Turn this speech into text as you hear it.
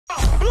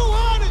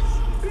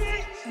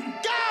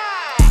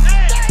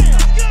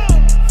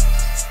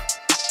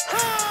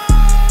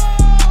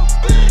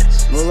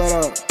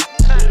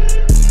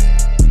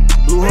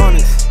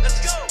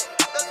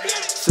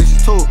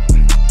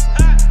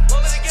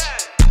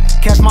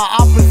Catch my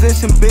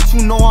opposition, bitch,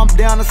 you know I'm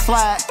down to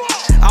slide.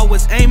 I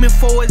was aiming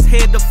for his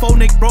head, the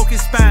phonic broke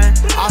his spine.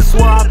 I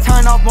swear I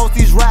turn off most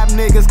these rap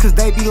niggas cause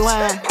they be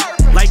lying.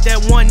 Like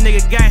that one nigga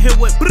got hit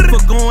with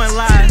for going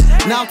live.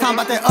 Now I'm talking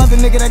about that other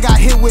nigga that got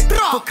hit with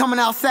for coming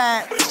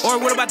outside.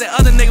 Or what about that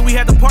other nigga we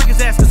had to park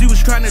his ass cause he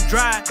was trying to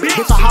drive? Bitch,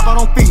 I hop out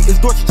on feet, it's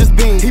Dorothy just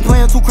beans. He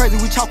playing too crazy,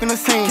 we chalking the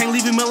scene. Can't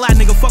leave him alive,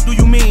 nigga, fuck do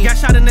you mean?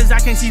 Got shot in his eye,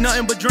 can't see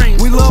nothing but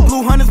dreams. We love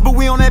Bluehunnidz, but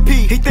we on that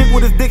P. He think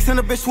with his dick, send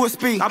a bitch to a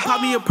speed. I pop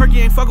me a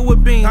perky, ain't fucking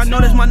with beans. I know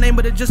that's my name,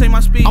 but it just ain't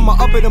my speed.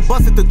 I'ma up it and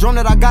bust it, the drum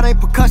that I got ain't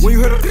percussion. When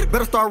you hear the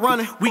better start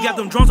running. We got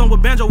them drums on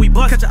with banjo, we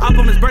bust. Catch a op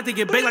on his birthday,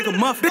 get baked like a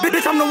muffin.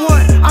 Bitch, I'm the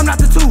one, I'm not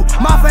the two.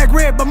 My flag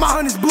red, but my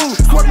Hunnidz blue.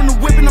 Swerving the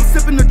whip and I'm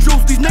sipping the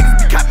juice. These niggas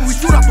be capping, we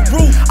shoot off the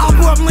roof. I'll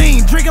pull up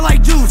lean, drinking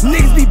like juice.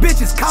 Niggas be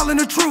bitches, calling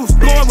the truce.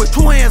 Blowing with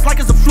two hands like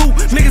it's a flute.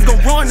 Niggas gon'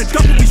 run and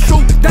duck when we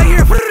shoot. They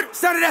hear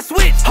sounded that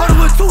switch. Hold it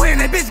with two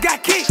hands, that bitch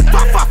got kicked.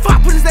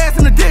 Fuck, put his ass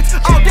in the ditch.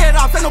 All dead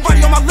off, ain't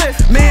nobody on my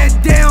list. Man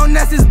down,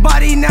 that's his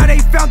body. Now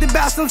they found it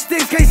by some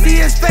sticks. Can't see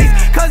his face,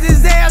 cause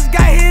his ass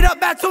got hit up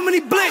by too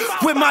many blicks.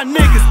 With my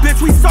niggas,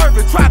 bitch, we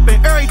serving, trapping.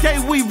 Every day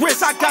we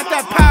rich, I got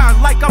that power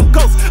like I'm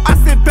Ghost. I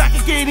sit back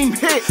and get him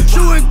hit.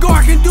 Shooting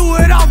guard can do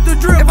it off the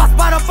drip. If I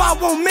spot up, I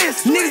won't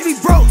miss. Niggas be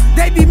broke,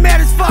 they be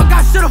mad as fuck.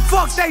 I should've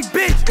fucked they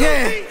bitch.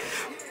 Yeah,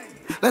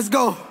 let's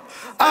go.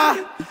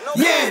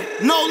 Yeah,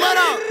 no, let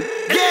up.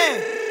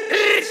 Yeah,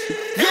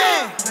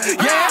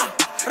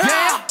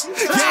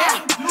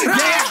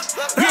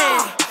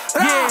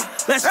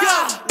 let's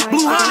go.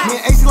 Bluehunnidz. Me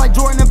and AC like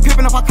Jordan and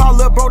Pippen. If I call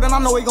lil' bro, then I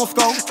know he gon'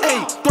 score.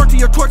 Hey,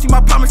 Dorothy or Torchy,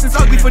 my promise is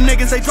ugly for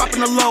niggas, they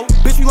dropping the low.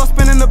 Bitch, we love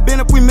spinning the bin.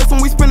 If we miss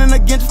him, we spinning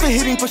again just to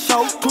hit him for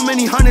show. Too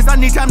many Hunnidz, I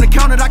need time to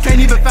count it. I can't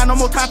even find no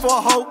more time for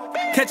a hoe.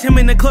 Catch him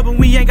in the club and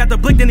we ain't got the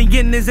blick, then he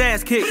getting his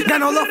ass kicked. Got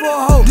no love for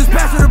a hoe, just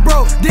pass her the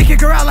bro. Then kick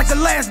her out like the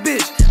last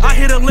bitch. I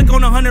hit a lick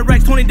on 100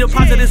 racks, 20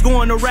 deposit is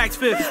going to racks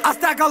 50. I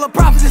stack all the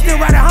profits and still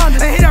ride a Honda.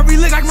 And hit every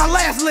lick like my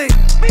last lick.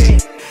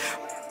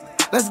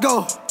 Let's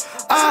go.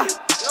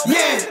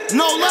 Yeah,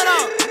 no, let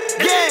up.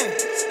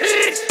 Yeah,